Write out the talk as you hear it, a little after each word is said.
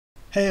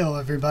Heyo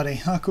everybody,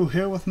 Haku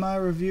here with my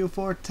review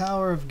for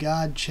Tower of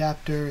God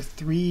Chapter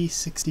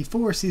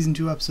 364, Season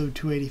 2, Episode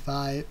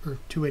 285, or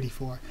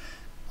 284.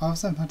 I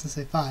was about to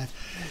say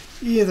 5.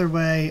 Either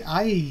way,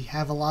 I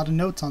have a lot of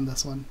notes on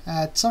this one.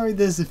 Sorry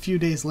this is a few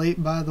days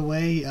late, by the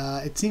way.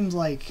 It seems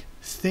like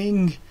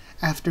thing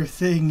after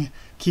thing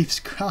keeps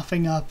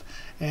cropping up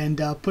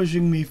and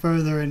pushing me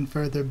further and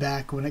further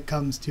back when it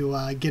comes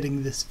to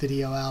getting this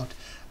video out.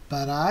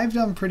 But I've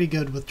done pretty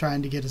good with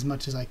trying to get as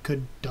much as I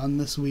could done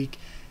this week.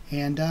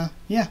 And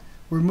yeah,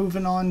 we're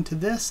moving on to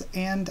this,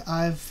 and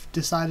I've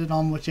decided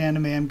on which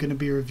anime I'm going to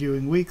be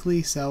reviewing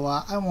weekly, so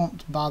I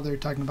won't bother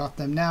talking about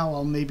them now.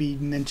 I'll maybe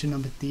mention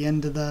them at the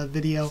end of the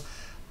video.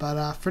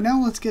 But for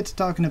now, let's get to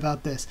talking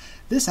about this.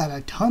 This had a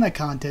ton of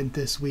content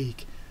this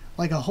week.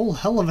 Like a whole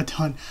hell of a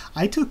ton.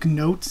 I took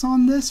notes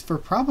on this for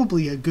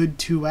probably a good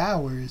 2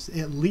 hours,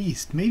 at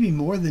least, maybe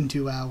more than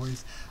 2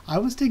 hours. I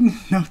was taking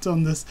notes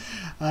on this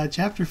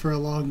chapter for a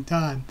long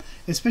time,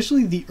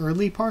 especially the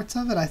early parts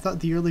of it. I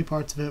thought the early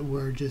parts of it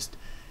were just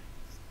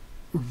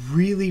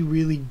really,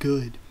 really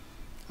good.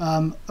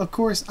 Of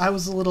course, I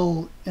was a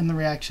little, in the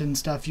reaction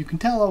stuff, you can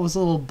tell I was a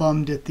little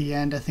bummed at the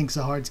end. I think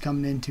Zahard's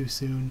coming in too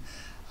soon.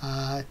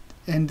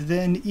 And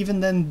then, even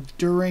then,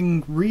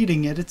 during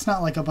reading it, it's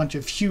not like a bunch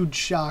of huge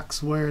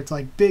shocks where it's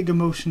like big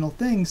emotional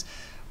things,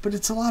 but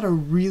it's a lot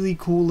of really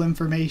cool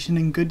information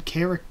and good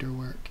character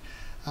work.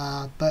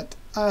 But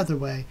either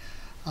way,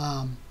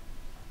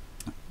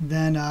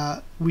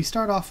 then we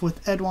start off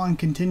with Edwan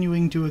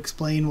continuing to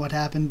explain what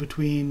happened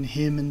between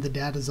him and the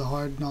dad of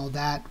Zahard and all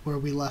that, where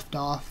we left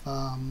off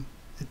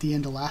at the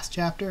end of last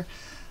chapter.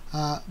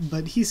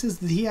 But he says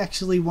that he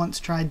actually once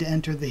tried to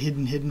enter the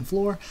hidden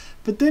floor,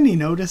 but then he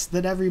noticed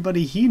that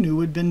everybody he knew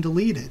had been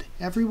deleted.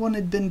 Everyone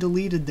had been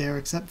deleted there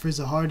except for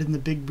Zahard and the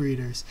big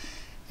breeders.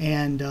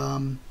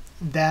 And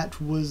that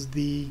was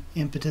the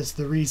impetus,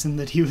 the reason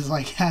that he was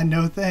like, yeah,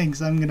 no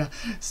thanks, I'm gonna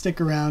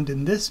stick around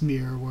in this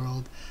mirror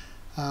world.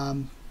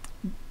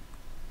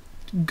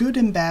 Good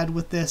and bad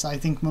with this, I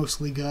think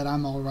mostly good.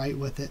 I'm alright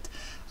with it.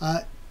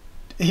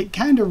 It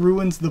kind of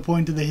ruins the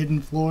point of the hidden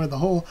floor. The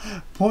whole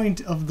point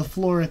of the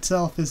floor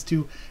itself is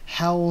to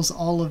house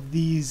all of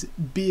these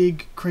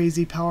big,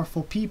 crazy,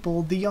 powerful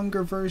people, the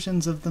younger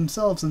versions of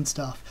themselves and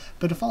stuff.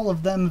 But if all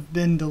of them have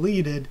been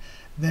deleted,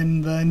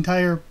 then the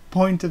entire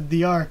point of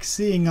the arc,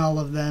 seeing all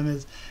of them,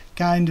 has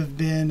kind of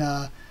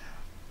been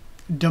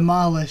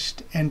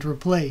demolished and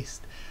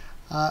replaced.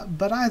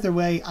 But either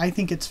way, I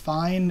think it's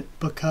fine,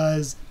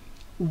 because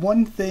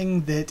one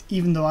thing that,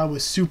 even though I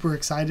was super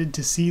excited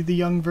to see the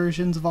young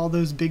versions of all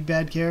those big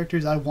bad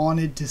characters, I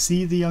wanted to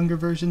see the younger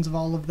versions of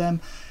all of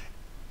them,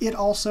 it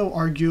also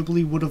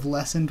arguably would have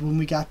lessened when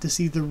we got to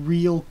see the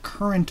real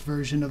current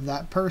version of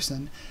that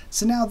person.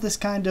 So now this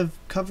kind of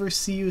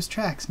covers CU's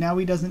tracks. Now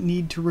he doesn't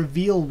need to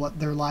reveal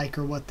what they're like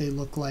or what they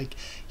look like.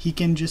 He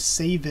can just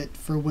save it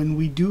for when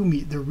we do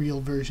meet the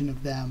real version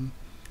of them.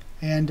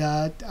 And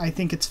I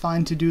think it's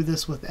fine to do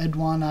this with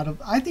Edwan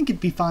I think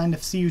it'd be fine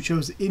if CU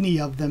chose any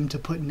of them to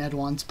put in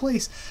Edwan's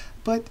place,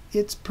 but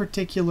it's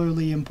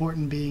particularly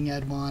important being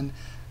Edwan,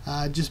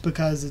 just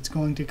because it's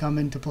going to come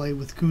into play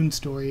with Khun's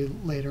story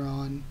later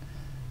on.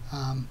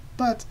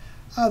 But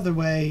either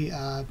way,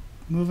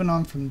 moving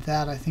on from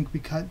that, I think we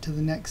cut to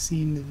the next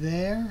scene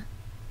there.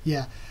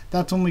 Yeah,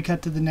 that's when we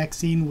cut to the next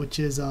scene, which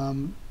is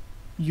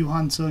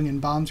Yuhan Sung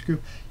and Bomb's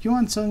group.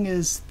 Yuhan Sung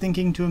is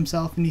thinking to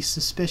himself, and he's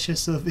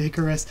suspicious of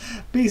Icarus.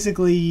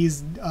 Basically,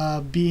 he's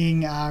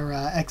being our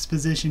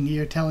exposition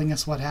here, telling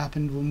us what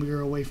happened when we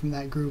were away from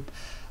that group.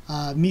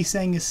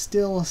 Mi-Sang is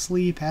still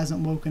asleep,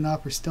 hasn't woken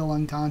up, or still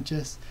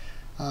unconscious.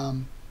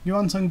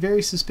 Yuhan Sung,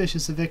 very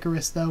suspicious of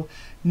Icarus, though,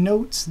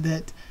 notes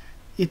that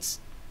it's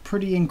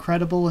pretty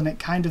incredible, and it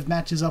kind of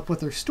matches up with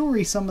her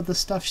story, some of the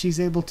stuff she's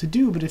able to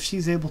do, but if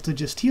she's able to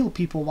just heal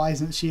people, why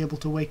isn't she able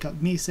to wake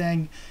up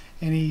Mi-Sang?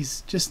 And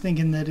he's just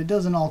thinking that it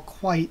doesn't all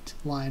quite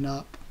line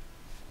up.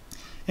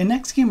 And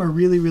next came a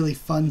really, really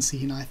fun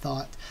scene, I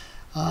thought.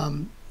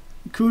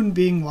 Khun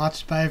being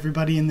watched by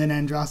everybody, and then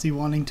Androssi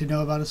wanting to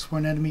know about his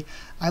sworn enemy.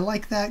 I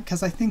like that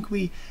because I think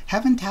we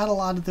haven't had a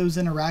lot of those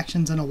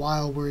interactions in a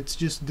while where it's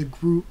just the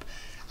group.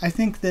 I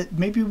think that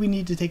maybe we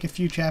need to take a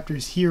few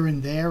chapters here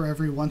and there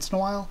every once in a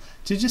while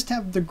to just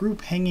have the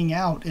group hanging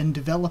out and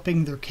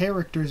developing their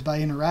characters by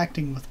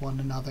interacting with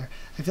one another.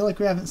 I feel like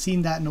we haven't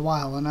seen that in a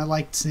while, and I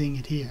liked seeing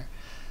it here.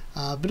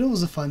 But it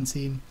was a fun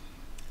scene.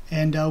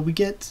 And we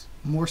get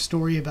more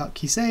story about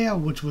Kisaya,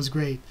 which was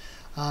great.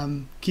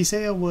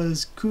 Kisaya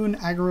was Khun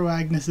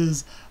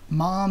Agro-Agnes's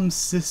mom's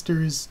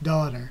sister's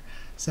daughter,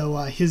 so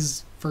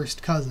his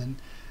first cousin.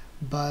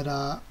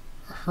 But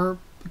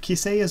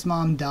Kisaya's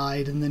mom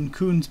died, and then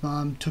Khun's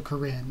mom took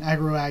her in,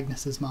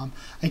 Agro-Agnes's mom.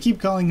 I keep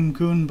calling him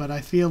Khun, but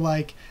I feel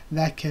like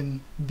that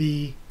can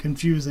be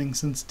confusing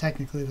since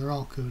technically they're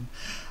all Khun.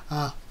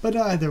 But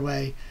either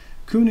way,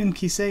 Khun and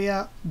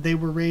Kisaya, they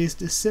were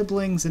raised as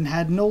siblings and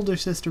had an older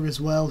sister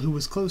as well who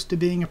was close to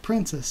being a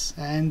princess,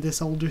 and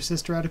this older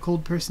sister had a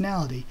cold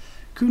personality.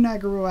 Khun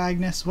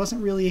Agro-Agnes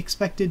wasn't really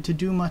expected to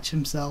do much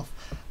himself,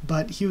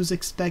 but he was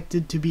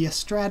expected to be a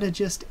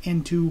strategist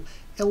and to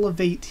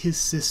elevate his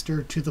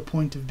sister to the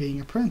point of being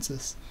a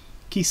princess.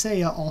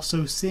 Kisaya,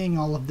 also seeing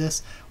all of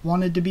this,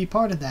 wanted to be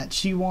part of that.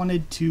 She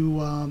wanted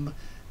to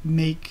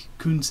make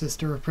Khun's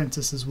sister a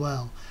princess as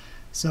well.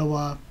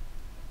 So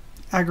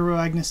Agaro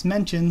Agnes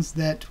mentions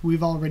that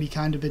we've already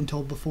kind of been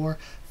told before,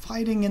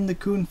 fighting in the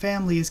Khun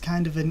family is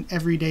kind of an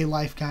everyday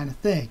life kind of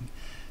thing.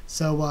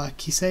 So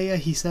Kisaya,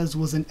 he says,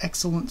 was an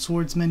excellent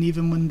swordsman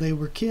even when they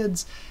were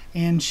kids,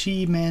 and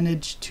she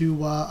managed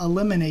to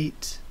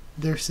eliminate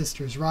their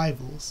sister's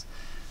rivals.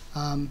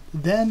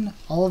 Then,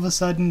 all of a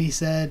sudden, he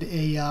said,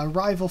 a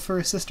rival for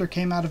his sister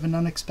came out of an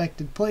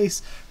unexpected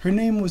place. Her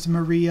name was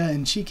Maria,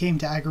 and she came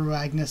to Agaro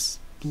Agnes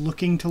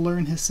looking to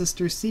learn his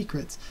sister's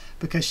secrets,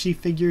 because she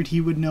figured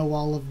he would know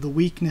all of the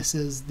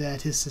weaknesses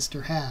that his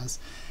sister has.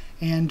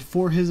 And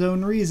for his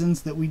own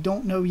reasons that we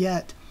don't know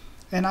yet,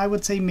 and I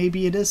would say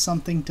maybe it is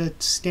something to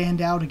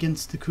stand out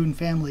against the Khun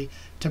family,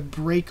 to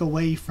break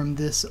away from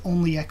this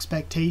only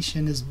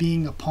expectation as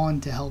being a pawn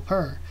to help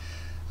her.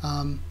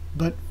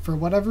 But for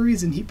whatever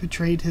reason, he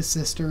betrayed his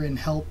sister and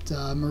helped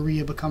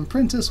Maria become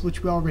princess,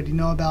 which we already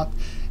know about.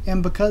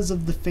 And because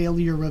of the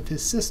failure of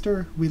his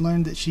sister, we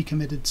learned that she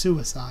committed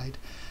suicide.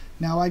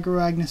 Now,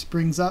 Agaro Agnes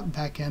brings up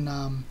back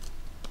in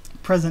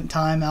present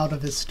time out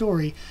of his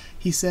story,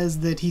 he says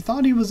that he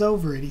thought he was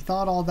over it. He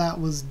thought all that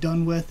was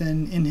done with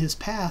and in his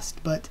past,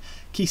 but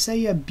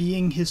Kisaya,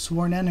 being his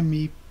sworn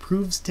enemy,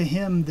 proves to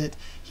him that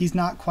he's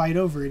not quite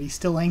over it. He's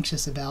still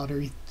anxious about her.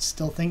 He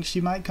still thinks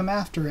she might come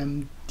after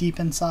him deep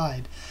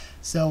inside.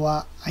 So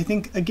I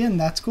think, again,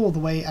 that's cool, the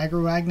way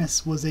Agaro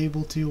Agnes was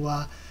able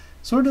to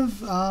sort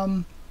of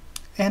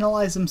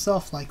analyze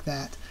himself like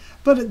that.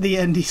 But at the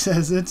end he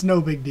says, it's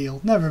no big deal.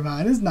 Never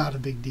mind, it's not a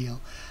big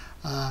deal.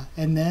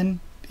 And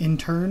then, in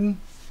turn,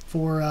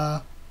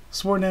 for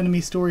Sworn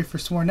Enemy Story for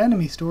Sworn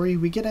Enemy Story,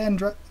 we get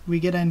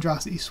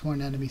Androssi's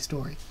Sworn Enemy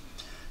Story.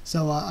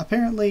 So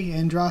apparently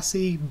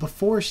Androssi,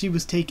 before she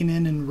was taken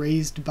in and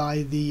raised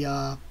by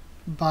the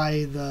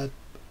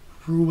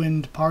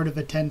ruined part of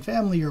a 10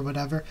 family or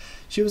whatever,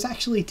 she was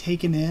actually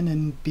taken in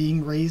and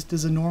being raised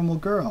as a normal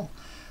girl.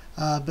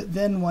 But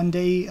then one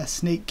day a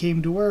snake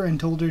came to her and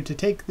told her to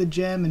take the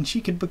gem and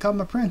she could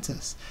become a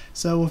princess.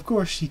 So of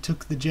course she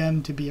took the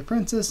gem to be a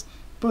princess.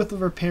 Both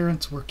of her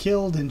parents were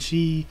killed, and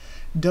she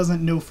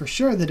doesn't know for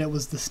sure that it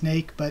was the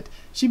snake, but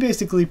she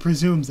basically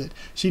presumes it.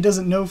 She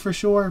doesn't know for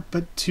sure,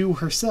 but to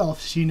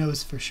herself she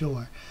knows for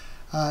sure.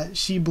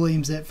 She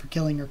blames it for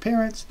killing her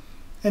parents,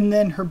 and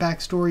then her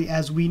backstory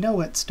as we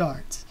know it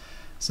starts.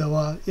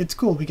 So it's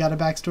cool, we got a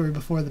backstory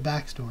before the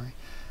backstory.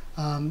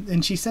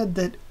 And she said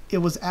that it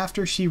was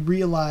after she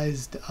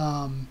realized,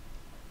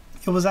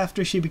 it was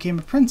after she became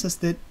a princess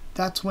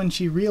that's when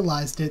she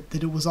realized that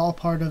it was all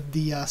part of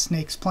the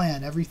snake's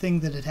plan, everything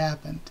that had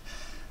happened.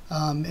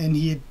 And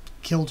he had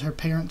killed her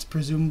parents,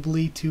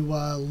 presumably, to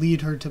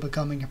lead her to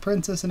becoming a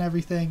princess and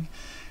everything.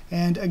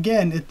 And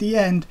again, at the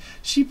end,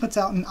 she puts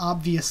out an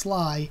obvious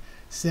lie,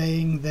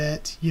 saying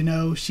that, you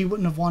know, she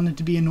wouldn't have wanted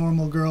to be a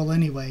normal girl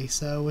anyway,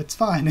 so it's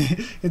fine.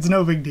 It's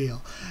no big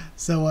deal.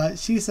 So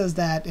she says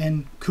that,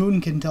 and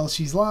Khun can tell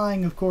she's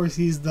lying. Of course,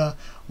 he's the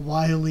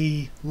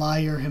wily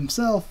liar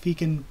himself. He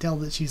can tell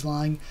that she's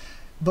lying.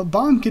 But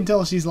Bam can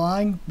tell she's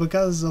lying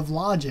because of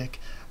logic.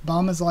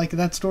 Bam is like,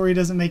 that story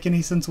doesn't make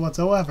any sense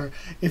whatsoever.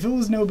 If it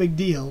was no big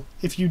deal,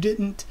 if you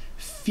didn't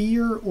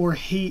fear or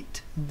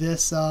hate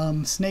this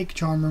snake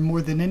charmer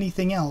more than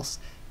anything else,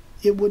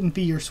 it wouldn't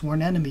be your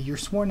sworn enemy. Your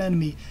sworn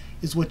enemy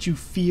is what you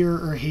fear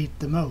or hate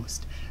the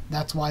most.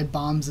 That's why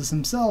Bam's is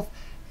himself,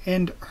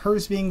 and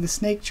hers being the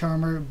snake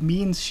charmer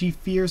means she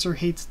fears or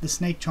hates the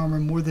snake charmer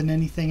more than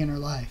anything in her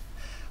life.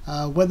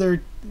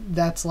 Whether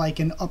that's like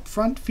an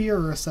upfront fear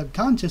or a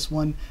subconscious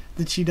one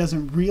that she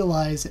doesn't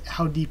realize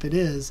how deep it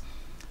is,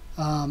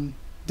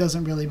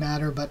 doesn't really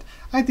matter, but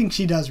I think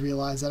she does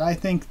realize it. I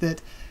think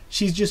that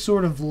she's just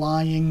sort of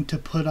lying to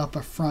put up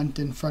a front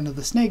in front of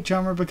the snake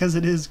charmer because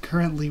it is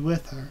currently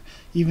with her,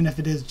 even if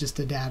it is just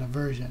a data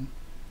version.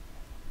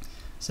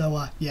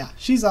 So yeah,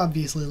 she's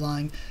obviously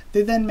lying.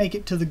 They then make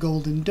it to the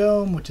Golden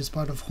Dome, which is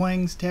part of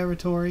Huang's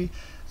territory.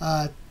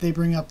 They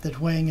bring up that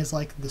Huang is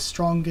like the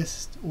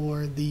strongest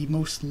or the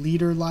most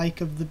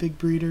leader-like of the big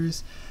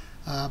breeders.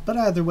 But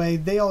either way,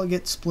 they all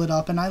get split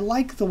up, and I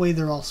like the way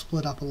they're all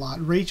split up a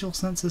lot. Rachel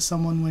senses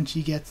someone when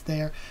she gets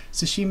there,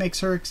 so she makes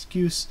her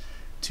excuse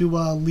to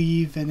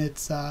leave, and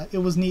it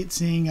was neat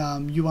seeing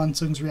Yuan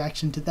Sung's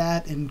reaction to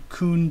that, and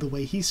Khun, the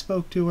way he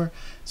spoke to her.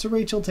 So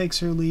Rachel takes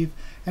her leave,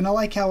 and I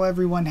like how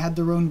everyone had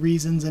their own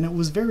reasons, and it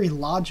was very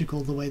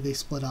logical the way they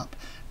split up.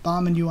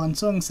 Bam and Yuan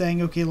Sung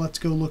saying, okay, let's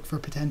go look for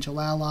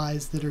potential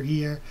allies that are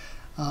here.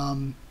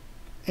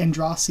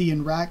 Androssi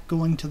and Rak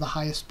going to the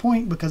highest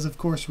point, because of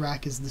course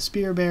Rak is the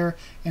spear bearer,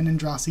 and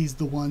Androssi's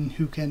the one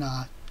who can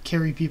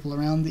carry people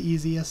around the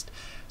easiest.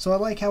 So I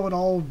like how it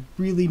all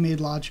really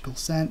made logical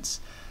sense.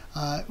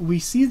 We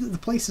see that the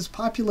place is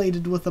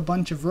populated with a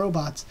bunch of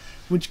robots,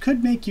 which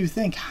could make you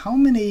think how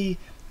many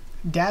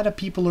data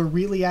people are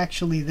really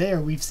actually there.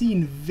 We've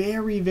seen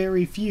very,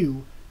 very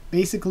few,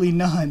 basically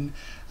none.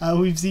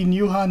 We've seen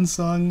Yuan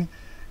Sung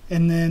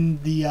and then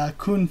the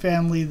Khun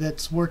family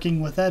that's working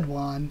with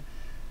Edwan,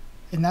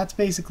 and that's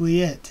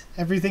basically it.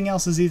 Everything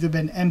else has either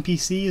been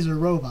NPCs or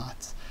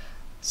robots.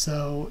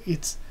 So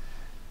it's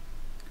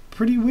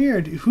pretty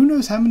weird. Who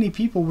knows how many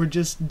people were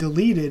just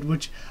deleted,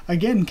 which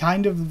again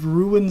kind of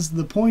ruins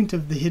the point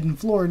of the Hidden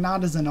Floor,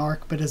 not as an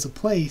arc but as a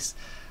place.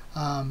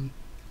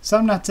 So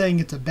I'm not saying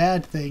it's a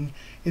bad thing,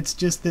 it's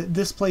just that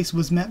this place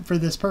was meant for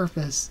this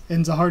purpose,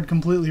 and Zahard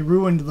completely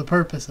ruined the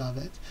purpose of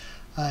it.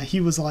 He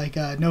was like,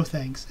 no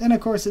thanks. And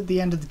of course at the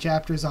end of the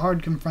chapter,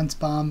 Zahard confronts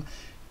Bomb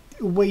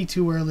way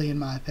too early in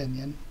my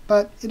opinion,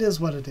 but it is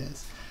what it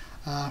is.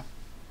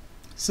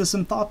 So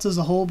some thoughts as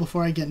a whole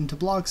before I get into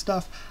blog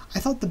stuff. I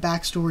thought the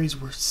backstories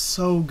were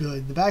so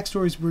good. The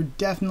backstories were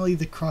definitely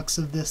the crux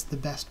of this, the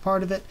best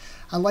part of it.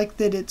 I like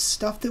that it's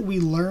stuff that we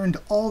learned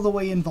all the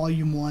way in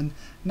Volume 1,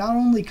 not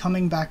only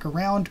coming back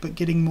around, but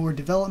getting more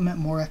development,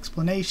 more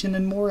explanation,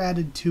 and more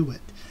added to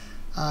it.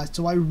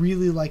 So I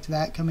really liked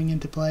that coming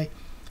into play.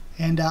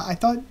 And I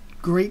thought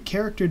great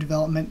character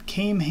development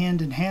came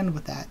hand in hand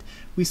with that.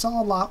 We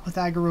saw a lot with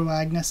Agaro,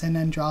 Agnes, and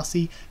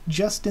Androssi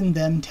just in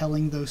them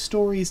telling those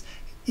stories,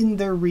 in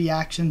their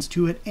reactions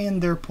to it, and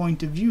their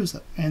points of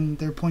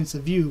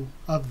view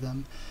of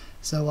them.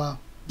 So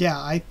yeah,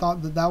 I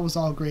thought that that was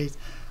all great.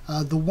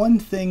 The one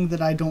thing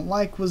that I don't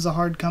like was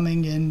Zahard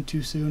coming in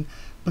too soon,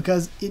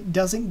 because it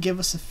doesn't give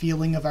us a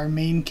feeling of our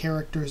main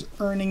characters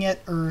earning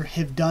it or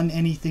have done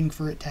anything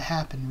for it to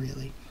happen,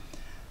 really.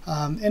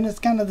 And it's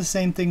kind of the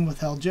same thing with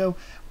Heljo,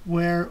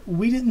 where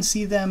we didn't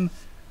see them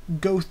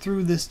go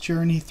through this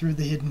journey through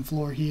the Hidden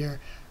Floor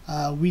here.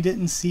 We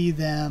didn't see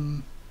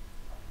them,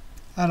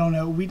 I don't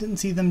know, we didn't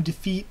see them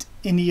defeat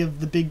any of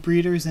the big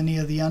breeders, any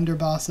of the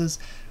underbosses.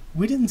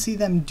 We didn't see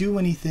them do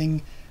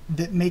anything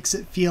that makes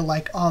it feel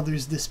like, oh,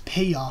 there's this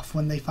payoff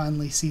when they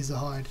finally see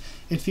Zahard.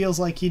 It feels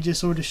like he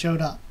just sort of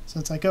showed up. So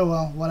it's like, oh,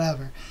 well,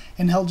 whatever.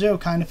 And Heljo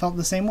kind of felt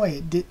the same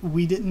way.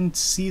 We didn't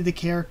see the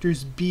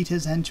characters beat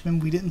his henchmen.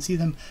 We didn't see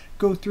them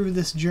go through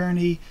this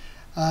journey.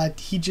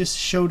 He just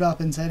showed up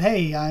and said,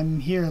 hey,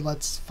 I'm here,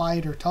 let's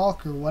fight or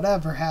talk or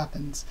whatever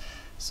happens.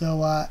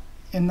 So,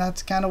 and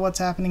that's kind of what's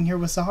happening here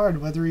with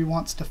Zahard, whether he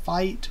wants to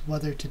fight,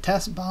 whether to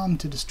test Bomb,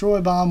 to destroy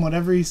Bomb,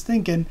 whatever he's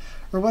thinking,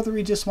 or whether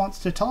he just wants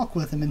to talk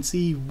with him and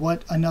see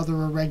what another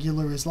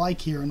irregular is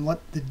like here and what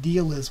the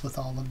deal is with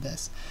all of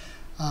this,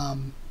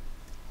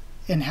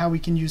 and how we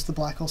can use the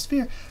Black Hole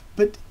Sphere.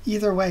 But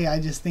either way, I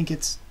just think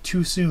it's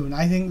too soon.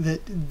 I think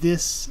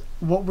that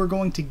what we're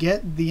going to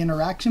get, the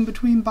interaction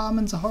between Bomb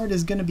and Zahard,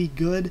 is going to be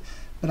good,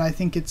 but I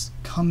think it's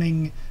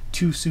coming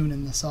too soon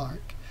in this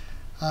arc.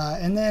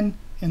 And then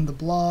in the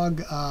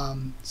blog,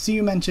 so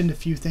you mentioned a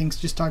few things,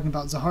 just talking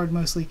about Zahard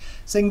mostly,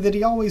 saying that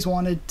he always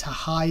wanted to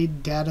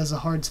hide Data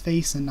Zahard's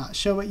face and not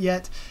show it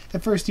yet.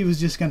 At first he was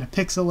just going to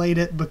pixelate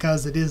it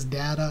because it is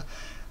Data,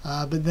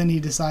 but then he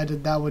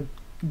decided that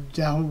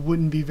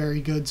wouldn't be very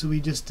good, so he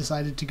just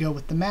decided to go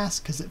with the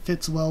mask because it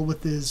fits well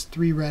with his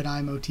 3 red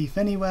eye motif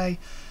anyway.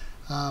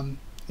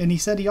 And he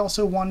said he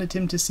also wanted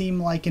him to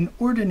seem like an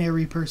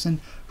ordinary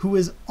person who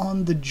is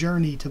on the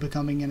journey to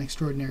becoming an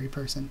extraordinary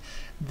person.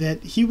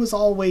 That he was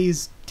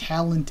always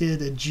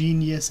talented, a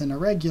genius, and a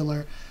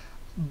regular,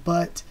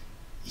 but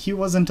he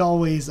wasn't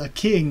always a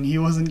king. He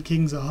wasn't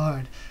King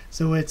Zahard.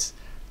 So it's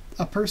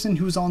a person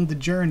who's on the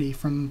journey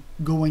from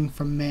going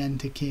from man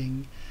to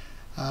king.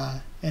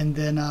 And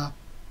then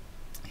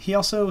he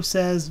also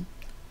says,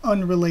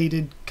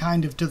 unrelated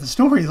kind of to the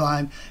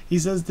storyline, he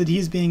says that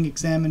he's being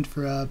examined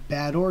for a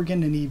bad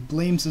organ, and he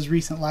blames his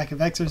recent lack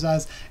of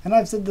exercise. And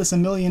I've said this a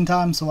million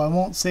times, so I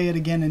won't say it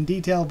again in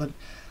detail, but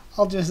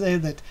I'll just say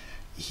that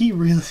he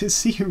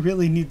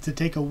really needs to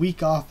take a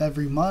week off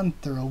every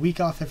month, or a week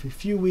off every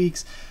few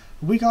weeks.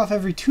 A week off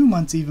every 2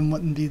 months even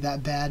wouldn't be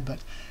that bad,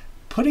 but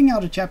putting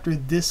out a chapter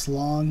this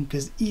long,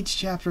 because each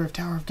chapter of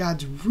Tower of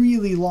God's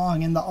really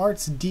long and the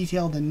art's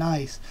detailed and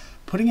nice,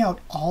 putting out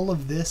all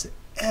of this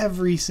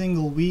every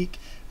single week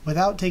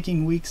without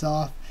taking weeks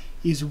off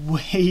is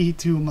way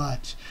too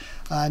much.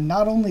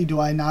 Not only do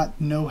I not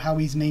know how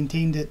he's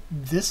maintained it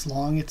this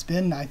long, it's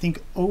been, I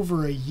think,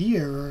 over a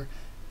year, or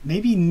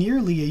maybe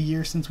nearly a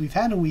year since we've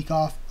had a week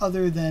off,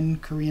 other than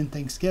Korean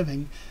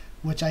Thanksgiving,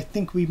 which I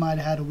think we might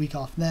have had a week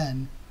off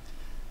then.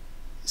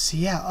 So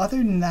yeah, other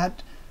than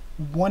that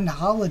one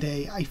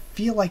holiday, I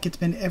feel like it's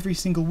been every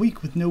single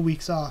week with no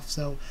weeks off,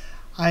 so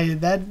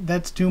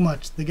that's too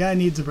much. The guy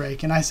needs a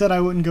break, and I said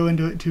I wouldn't go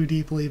into it too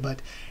deeply,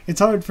 but it's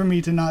hard for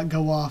me to not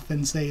go off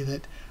and say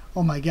that,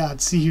 oh my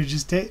god, see, you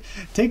just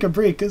take a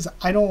break, because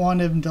I don't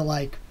want him to,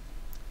 like,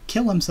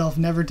 kill himself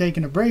never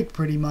taking a break,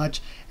 pretty much,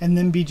 and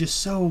then be just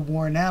so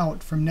worn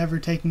out from never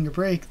taking a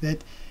break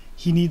that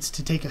he needs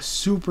to take a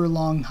super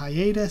long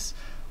hiatus,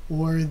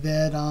 or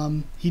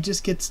that he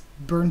just gets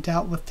burnt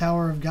out with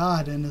Tower of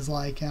God and is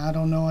like, I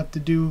don't know what to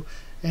do,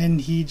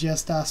 and he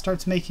just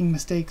starts making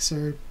mistakes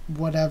or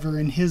whatever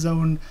in his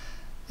own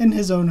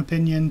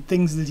opinion,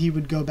 things that he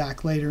would go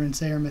back later and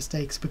say are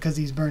mistakes because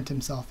he's burnt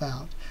himself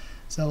out.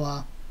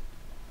 So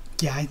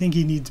yeah, I think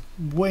he needs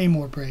way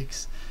more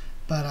breaks.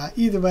 But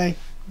either way,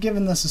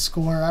 giving this a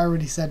score, I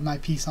already said my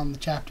piece on the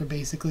chapter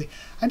basically.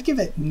 I'd give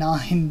it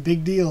 9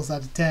 big deals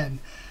out of 10.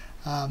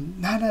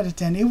 9 out of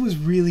 10. It was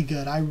really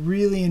good. I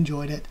really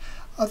enjoyed it.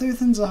 Other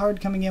than Zahard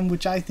coming in,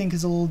 which I think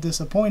is a little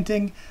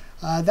disappointing,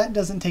 that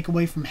doesn't take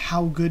away from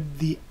how good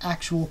the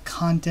actual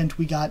content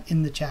we got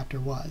in the chapter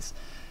was.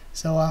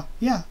 So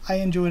yeah, I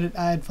enjoyed it.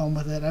 I had fun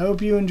with it. I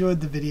hope you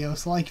enjoyed the video.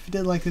 So if you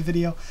did like the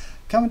video,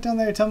 comment down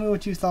there, tell me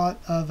what you thought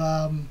of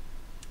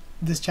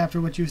this chapter,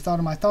 what you thought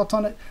of my thoughts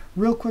on it.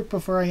 Real quick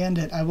before I end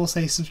it, I will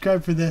say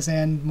subscribe for this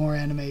and more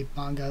anime,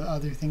 manga,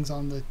 other things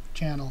on the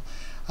channel.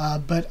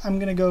 But I'm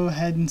going to go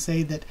ahead and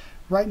say that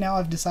right now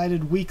I've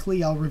decided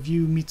weekly I'll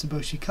review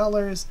Mitsuboshi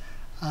Colors,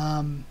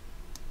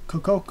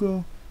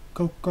 Kokoku,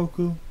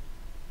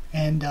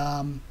 and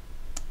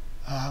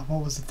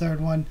what was the third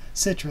one?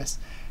 Citrus.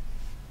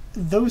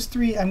 Those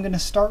 3 I'm going to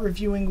start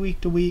reviewing week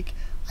to week.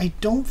 I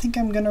don't think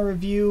I'm going to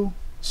review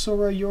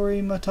Sora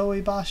Yori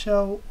Motoi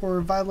Basho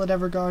or Violet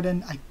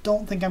Evergarden. I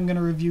don't think I'm going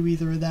to review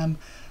either of them,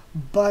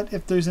 but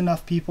if there's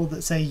enough people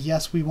that say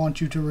yes, we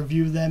want you to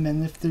review them,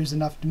 and if there's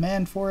enough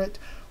demand for it,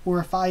 or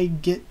if I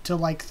get to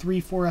like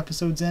 3-4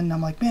 episodes in and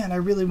I'm like, man, I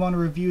really want to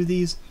review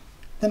these,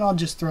 then I'll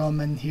just throw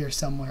them in here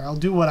somewhere. I'll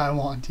do what I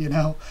want, you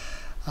know.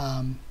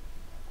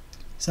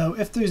 So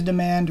if there's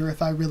demand or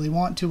if I really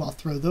want to, I'll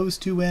throw those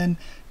 2 in,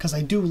 because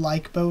I do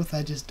like both.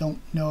 I just don't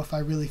know if I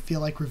really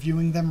feel like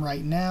reviewing them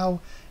right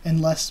now,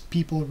 unless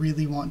people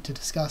really want to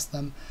discuss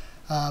them.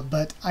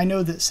 But I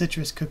know that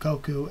Citrus,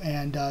 Kokoku,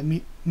 and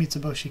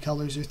Mitsuboshi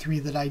Colors are 3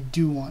 that I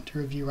do want to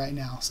review right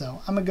now.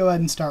 So I'm going to go ahead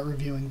and start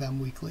reviewing them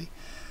weekly.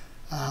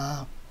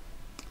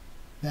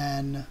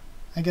 Then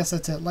I guess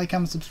that's it. Like,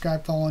 comment,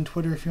 subscribe, follow on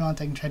Twitter if you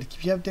want. I can try to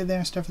keep you updated there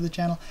and stuff for the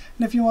channel.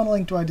 And if you want a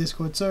link to our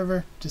Discord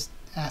server, just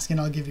ask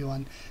and I'll give you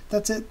one.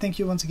 That's it. Thank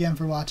you once again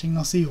for watching, and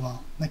I'll see you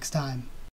all next time.